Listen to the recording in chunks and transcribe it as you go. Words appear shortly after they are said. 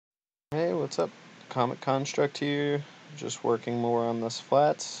Hey, what's up? Comic Construct here. Just working more on this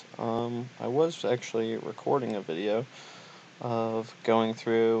flats. I was actually recording a video of going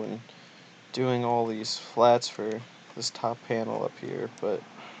through and doing all these flats for this top panel up here, but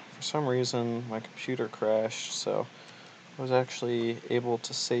for some reason my computer crashed, so I was actually able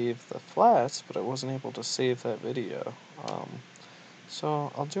to save the flats, but I wasn't able to save that video. So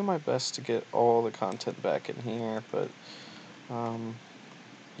I'll do my best to get all the content back in here, but um,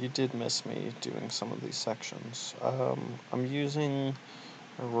 you did miss me doing some of these sections. I'm using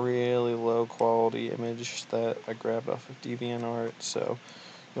a really low quality image that I grabbed off of DeviantArt, so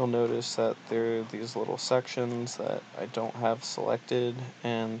you'll notice that there are these little sections that I don't have selected,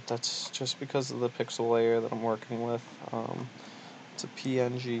 and that's just because of the pixel layer that I'm working with. It's a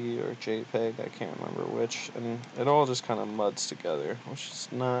PNG or JPEG, I can't remember which, and it all just kind of muds together, which is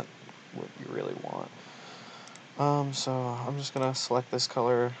not what you really want. So I'm just gonna select this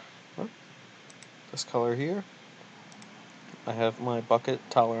color here. I have my bucket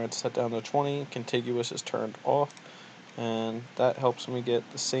tolerance set down to 20, contiguous is turned off, and that helps me get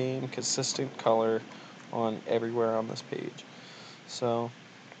the same consistent color on everywhere on this page. So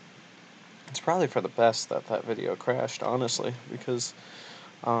it's probably for the best that that video crashed, honestly, because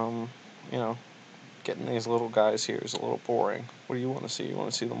um, you know, getting these little guys here is a little boring. What do you want to see? You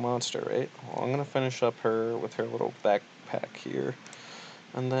want to see the monster, right? Well, I'm gonna finish up her with her little backpack here,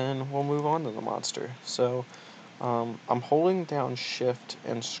 and then we'll move on to the monster. So I'm holding down shift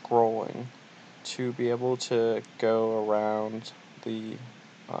and scrolling to be able to go around the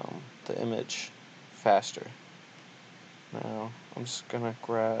image faster. Now I'm just gonna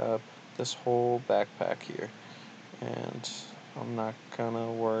grab this whole backpack here, and I'm not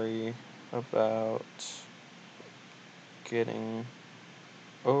gonna worry about getting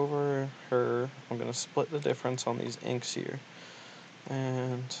over her. I'm gonna split the difference on these inks here,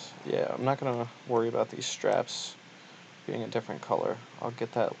 and yeah, I'm not gonna worry about these straps being a different color. I'll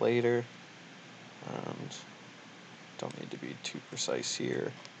get that later, and don't need to be too precise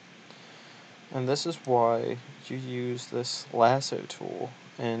here. And this is why you use this lasso tool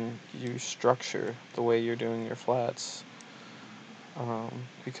and you structure the way you're doing your flats.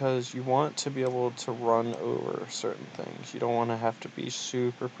 Because you want to be able to run over certain things. You don't want to have to be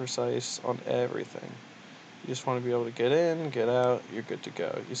super precise on everything. You just want to be able to get in, get out, you're good to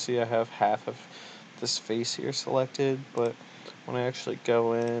go. You see I have half of this face here selected, but when I actually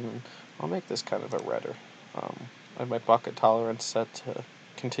go in, I'll make this kind of a redder. I have my bucket tolerance set to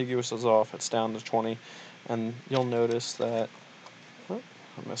contiguous is off, it's down to 20, and you'll notice that, oh,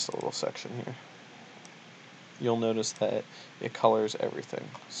 I missed a little section here. You'll notice that it colors everything.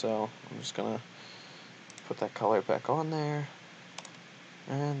 So I'm just gonna put that color back on there,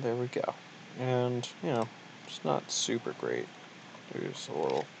 and there we go. And, it's not super great. There's a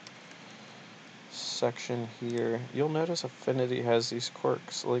little section here. You'll notice Affinity has these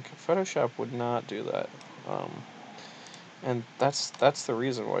quirks. Like, Photoshop would not do that. And that's the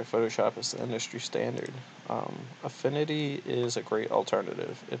reason why Photoshop is the industry standard. Affinity is a great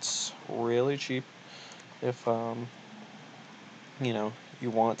alternative. It's really cheap if you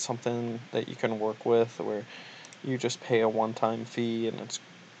want something that you can work with, where you just pay a one-time fee and it's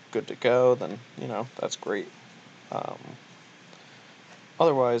good to go. Then that's great. Um,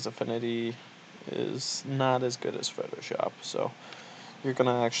 Otherwise, Affinity is not as good as Photoshop, so you're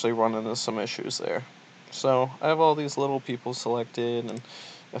gonna actually run into some issues there. So I have all these little people selected, and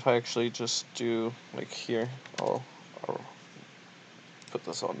if I actually just do like here, I'll put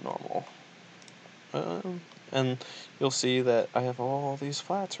this on normal, and you'll see that I have all these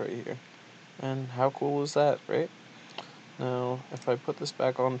flats right here. And how cool is that, right? Now, if I put this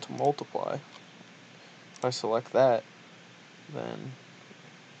back on to multiply, if I select that, then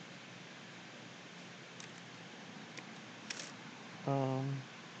um,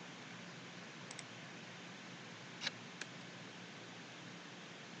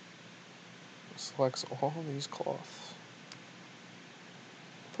 selects all these cloths.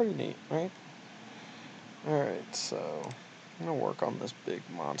 Pretty neat, right? Alright, so I'm gonna work on this big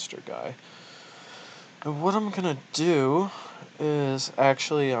monster guy. And what I'm gonna do is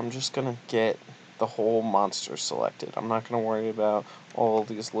actually I'm just gonna get the whole monster selected. I'm not gonna worry about all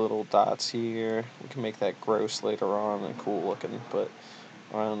these little dots here. We can make that gross later on and cool looking, but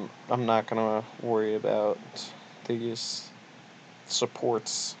I'm not gonna worry about these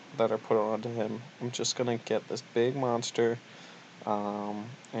supports that are put onto him. I'm just gonna get this big monster,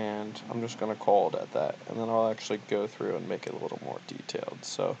 and I'm just gonna call it at that, and then I'll actually go through and make it a little more detailed.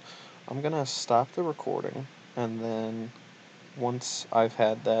 So I'm gonna stop the recording, and then once I've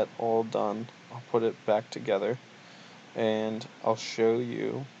had that all done, I'll put it back together, and I'll show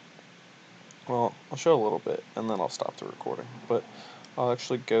you well, I'll show a little bit, and then I'll stop the recording, but I'll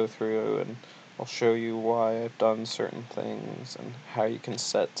actually go through and I'll show you why I've done certain things and how you can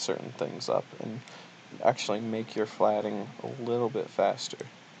set certain things up and actually make your flatting a little bit faster.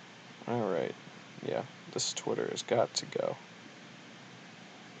 Alright, yeah, this Twitter has got to go.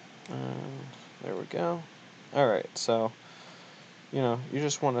 And there we go. Alright, so, you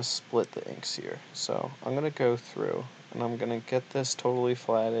just want to split the inks here. So I'm going to go through and I'm going to get this totally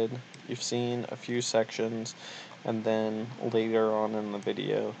flatted. You've seen a few sections, and then later on in the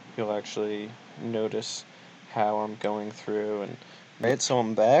video you'll actually notice how I'm going through. And right, so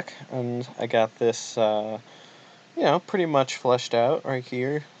I'm back and I got this pretty much fleshed out right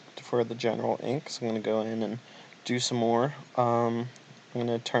here for the general ink. So I'm going to go in and do some more. I'm going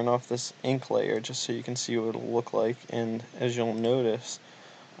to turn off this ink layer just so you can see what it'll look like, and as you'll notice,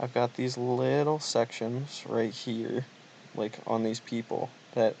 I've got these little sections right here, like on these people,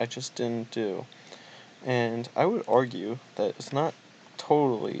 that I just didn't do. And I would argue that it's not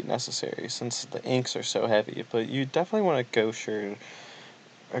totally necessary since the inks are so heavy, but you definitely want to go through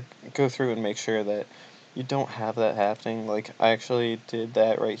and make sure that you don't have that happening. Like, I actually did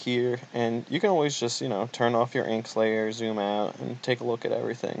that right here, and you can always just, turn off your inks layer, zoom out, and take a look at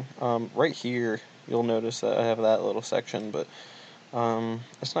everything. Right here, you'll notice that I have that little section, but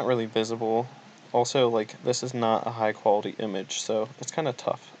it's not really visible. Also, like, this is not a high quality image, so it's kind of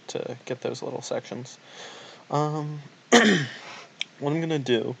tough to get those little sections. What I'm gonna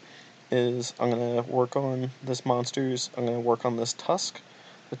do is I'm gonna work on this monsters, I'm gonna work on this tusk,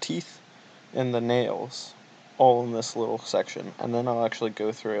 the teeth, and the nails, all in this little section, and then I'll actually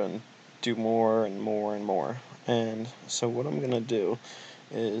go through and do more and more and more. And so what I'm gonna do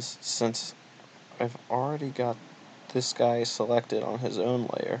is, since I've already got this guy selected on his own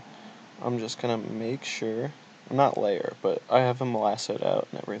layer, I'm just gonna make sure, not layer, but I have him lassoed out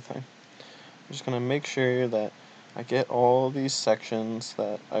and everything. I'm just gonna make sure that I get all these sections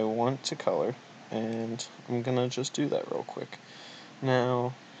that I want to color, and I'm gonna just do that real quick.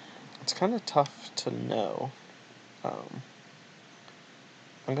 Now, it's kind of tough to know.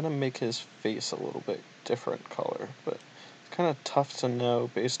 I'm gonna make his face a little bit different color, but it's kind of tough to know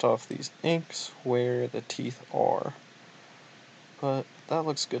based off these inks where the teeth are. But that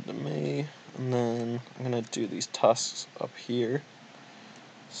looks good to me. And then I'm gonna do these tusks up here.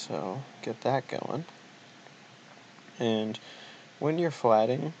 So get that going. And when you're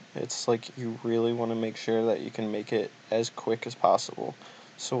flatting, it's like you really want to make sure that you can make it as quick as possible.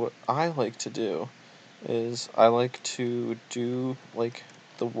 So what I like to do is I like to do like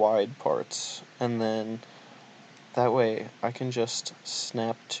the wide parts, and then that way I can just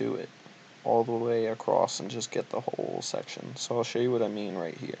snap to it all the way across and just get the whole section. So I'll show you what I mean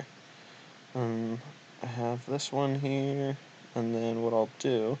right here. I have this one here, and then what I'll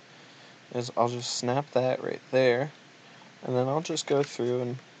do is I'll just snap that right there, and then I'll just go through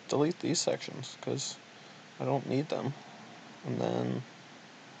and delete these sections because I don't need them. And then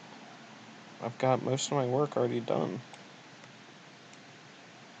I've got most of my work already done.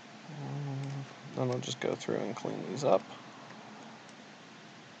 Then I'll just go through and clean these up.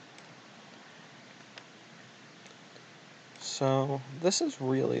 So this is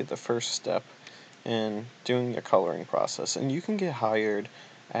really the first step in doing your coloring process, and you can get hired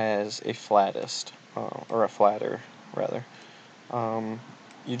as a flattist, or a flatter rather.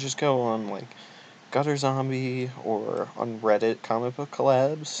 You just go on like Gutter Zombie or on Reddit comic book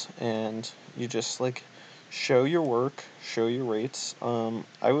collabs, and you just like show your work, show your rates.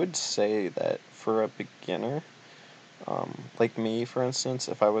 I would say that for a beginner, like me, for instance,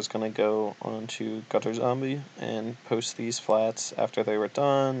 if I was going to go onto Gutter Zombie and post these flats after they were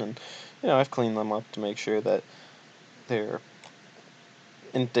done, and I've cleaned them up to make sure that they're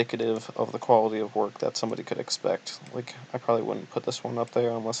indicative of the quality of work that somebody could expect. Like, I probably wouldn't put this one up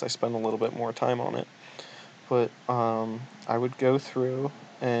there unless I spend a little bit more time on it. But I would go through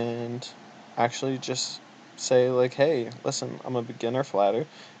and actually just say, like, hey, listen, I'm a beginner flatter,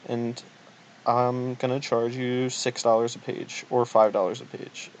 and I'm gonna charge you $6 a page or $5 a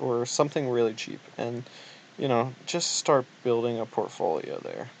page or something really cheap, and just start building a portfolio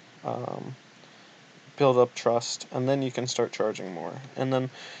there. Build up trust, and then you can start charging more. And then,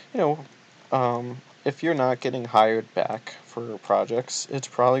 if you're not getting hired back for projects, it's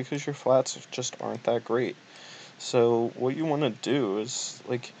probably because your flats just aren't that great. So what you want to do is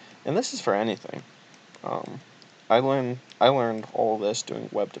like, and this is for anything. I learned all this doing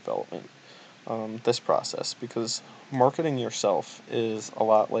web development. This process, because marketing yourself is a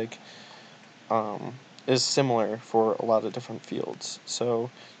lot like is similar for a lot of different fields. So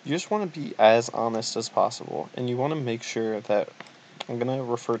you just want to be as honest as possible, and you want to make sure that I'm gonna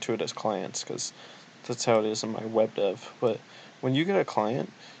refer to it as clients because that's how it is in my web dev. But when you get a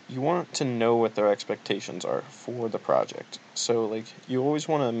client, you want to know what their expectations are for the project. So like you always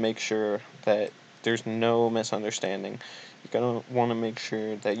want to make sure that there's no misunderstanding. You're gonna want to make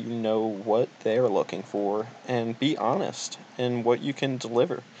sure that you know what they're looking for and be honest in what you can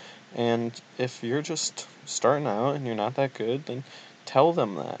deliver. And if you're just starting out and you're not that good, then tell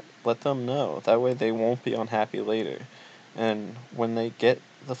them that. Let them know. That way they won't be unhappy later. And when they get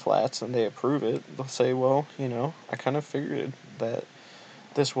the flats and they approve it, they'll say, well, I kind of figured that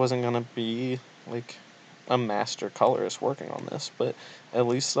this wasn't going to be like a master colorist working on this, but at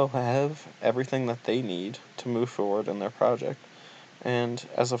least they'll have everything that they need to move forward in their project. And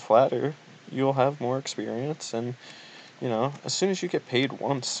as a flatter, you'll have more experience, and as soon as you get paid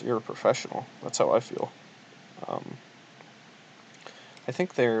once, you're a professional. That's how I feel. Um, I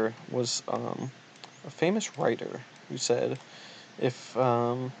think there was a famous writer who said, if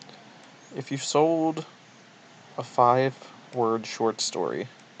if you sold a 5-word short story,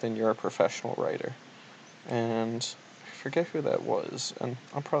 then you're a professional writer. And I forget who that was, and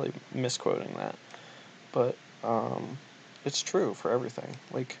I'm probably misquoting that, but it's true for everything.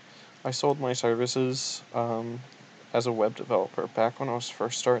 Like, I sold my services as a web developer back when I was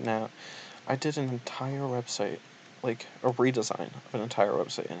first starting out. I did an entire website, like a redesign of an entire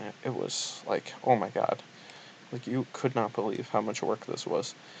website, and it was like, oh my god, like you could not believe how much work this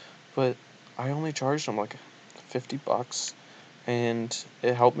was. But I only charged them like $50, and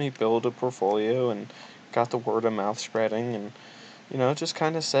it helped me build a portfolio and got the word of mouth spreading, and just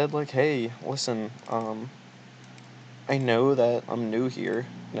kind of said like, hey, listen, I know that I'm new here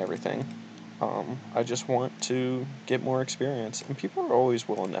and everything. I just want to get more experience, and people are always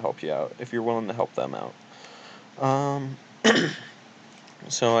willing to help you out if you're willing to help them out. Um,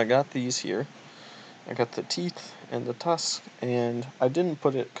 so I got these here. I got the teeth and the tusk, and I didn't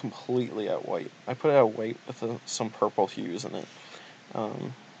put it completely at white. I put it at white with some purple hues in it,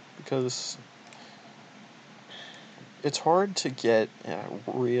 because it's hard to get a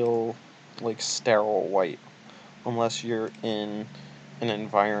real, like, sterile white unless you're in an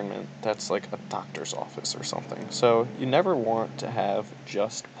environment that's like a doctor's office or something. So you never want to have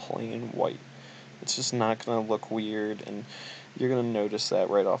just plain white. It's just not going to look weird, and you're going to notice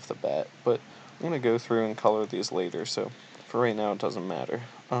that right off the bat. But I'm going to go through and color these later, so for right now it doesn't matter.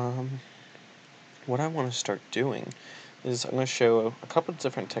 What I want to start doing is I'm going to show a couple of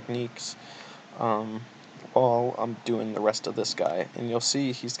different techniques um, while I'm doing the rest of this guy. And you'll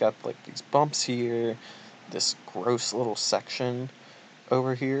see he's got like these bumps here, this gross little section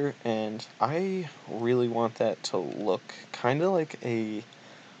over here, and I really want that to look kind of like a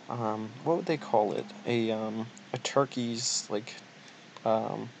what would they call it? A turkey's, like,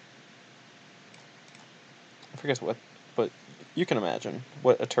 I forget what, but you can imagine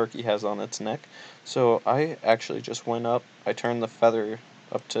what a turkey has on its neck. So I actually just went up, I turned the feather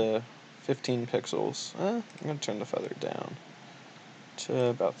up to 15 pixels. I'm going to turn the feather down to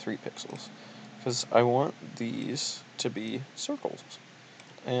about 3 pixels, because I want these to be circles,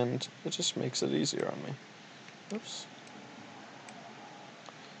 and it just makes it easier on me. Oops.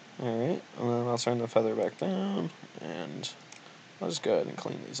 Alright, and then I'll turn the feather back down, and I'll just go ahead and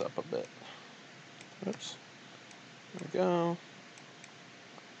clean these up a bit. Oops. There we go.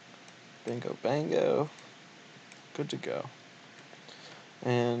 Bingo bango. Good to go.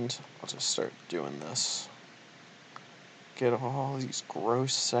 And I'll just start doing this. Get all these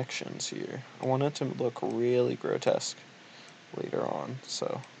gross sections here. I want it to look really grotesque later on,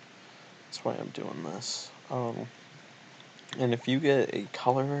 so that's why I'm doing this. And if you get a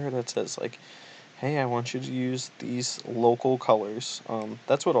color that says like, hey, I want you to use these local colors.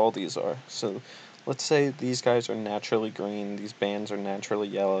 That's what all these are. So let's say these guys are naturally green, these bands are naturally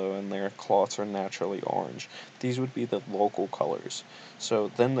yellow, and their cloths are naturally orange. These would be the local colors. So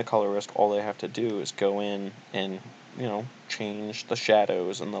then the colorist, all they have to do is go in and, change the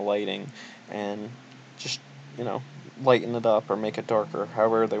shadows and the lighting and just, you know, lighten it up or make it darker,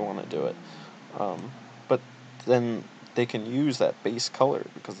 however they want to do it. But then they can use that base color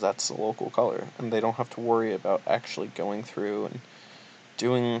because that's the local color, and they don't have to worry about actually going through and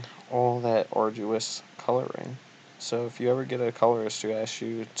doing all that arduous coloring. So if you ever get a colorist who asks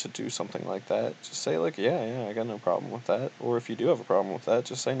you to do something like that, just say like, yeah, I got no problem with that. Or if you do have a problem with that,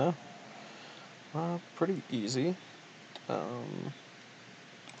 just say no. Pretty easy. What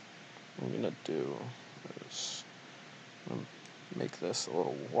I'm gonna do is make this a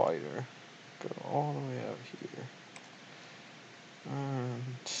little wider. Go all the way out here. And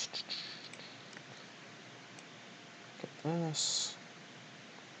get this.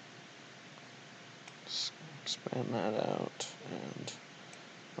 Just expand that out, and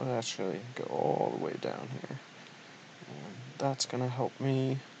I'll actually go all the way down here. And that's going to help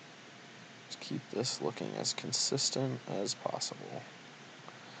me keep this looking as consistent as possible.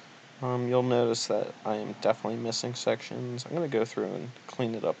 You'll notice that I am definitely missing sections. I'm going to go through and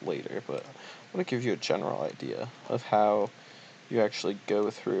clean it up later, but I want to give you a general idea of how you actually go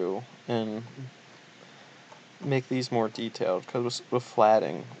through and make these more detailed, because with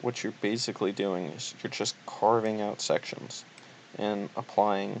flatting, what you're basically doing is you're just carving out sections and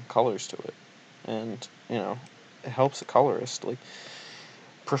applying colors to it. And, it helps the colorist. Like,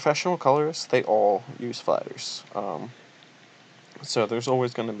 professional colorists, they all use flatters. So there's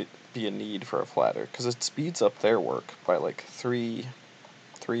always going to be a need for a flatter, because it speeds up their work by like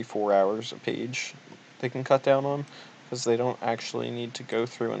 4 hours a page they can cut down on, because they don't actually need to go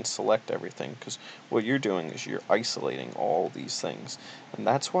through and select everything, because what you're doing is you're isolating all these things, and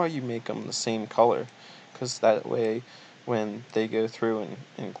that's why you make them the same color, because that way when they go through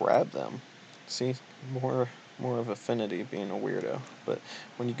and grab them, see, more of Affinity being a weirdo, but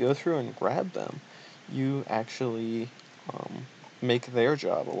when you go through and grab them, you actually make their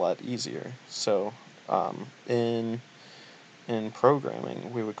job a lot easier. So in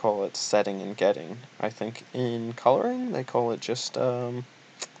programming, we would call it setting and getting. I think in coloring, they call it just the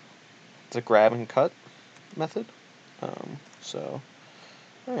grab and cut method. So,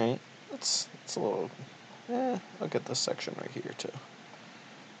 alright, it's a little, I'll get this section right here too.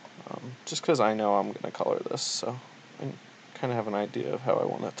 Just because I know I'm going to color this, so I kind of have an idea of how I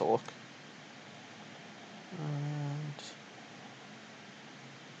want it to look.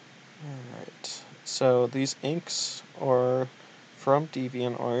 Alright, so these inks are from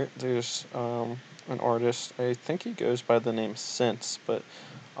DeviantArt. There's an artist, I think he goes by the name Sense, but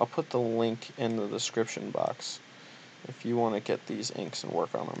I'll put the link in the description box if you want to get these inks and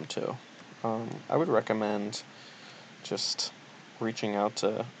work on them too. I would recommend just reaching out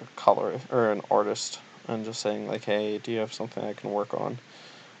to a colorist or an artist and just saying like, hey, do you have something I can work on?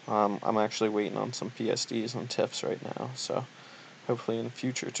 I'm actually waiting on some PSDs and TIFFs right now, so hopefully in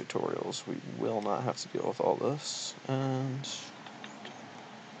future tutorials we will not have to deal with all this, and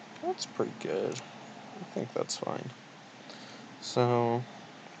that's pretty good. I think that's fine. So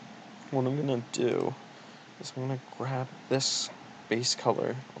what I'm going to do is I'm going to grab this base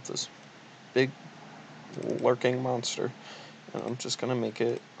color of this big lurking monster, and I'm just going to make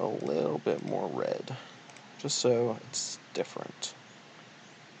it a little bit more red, just so it's different.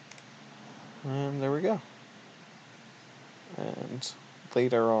 And there we go. And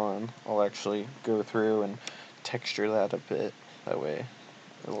later on, I'll actually go through and texture that a bit. That way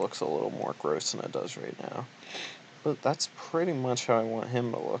it looks a little more gross than it does right now. But that's pretty much how I want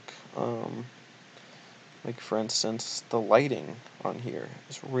him to look. Like, for instance, the lighting on here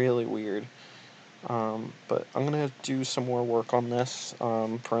is really weird. But I'm going to do some more work on this.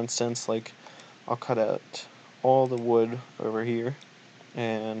 For instance, like, I'll cut out all the wood over here,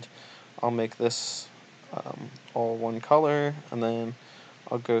 and I'll make this all one color, and then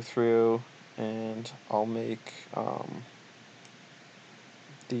I'll go through and I'll make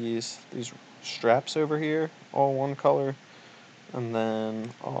these straps over here all one color, and then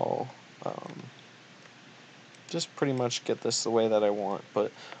I'll just pretty much get this the way that I want.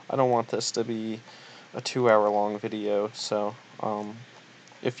 But I don't want this to be a 2-hour long video, so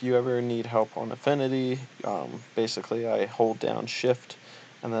if you ever need help on Affinity, basically I hold down shift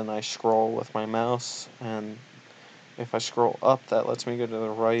and then I scroll with my mouse, and if I scroll up, that lets me go to the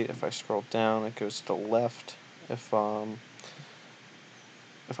right. If I scroll down, it goes to the left. If I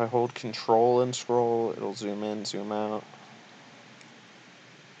hold control and scroll, it'll zoom in, zoom out.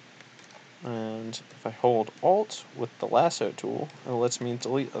 And if I hold alt with the lasso tool, it lets me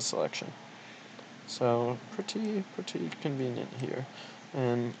delete a selection. So pretty convenient here.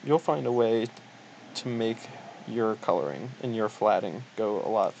 And you'll find a way to make your coloring and your flatting go a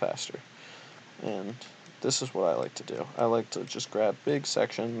lot faster. And this is what I like to do. I like to just grab big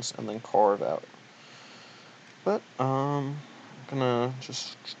sections and then carve out. But I'm gonna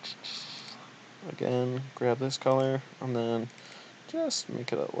just again grab this color and then just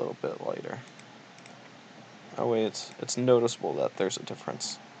make it a little bit lighter. That way it's noticeable that there's a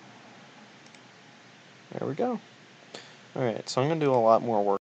difference. There we go. Alright, so I'm gonna do a lot more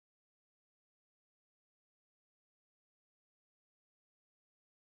work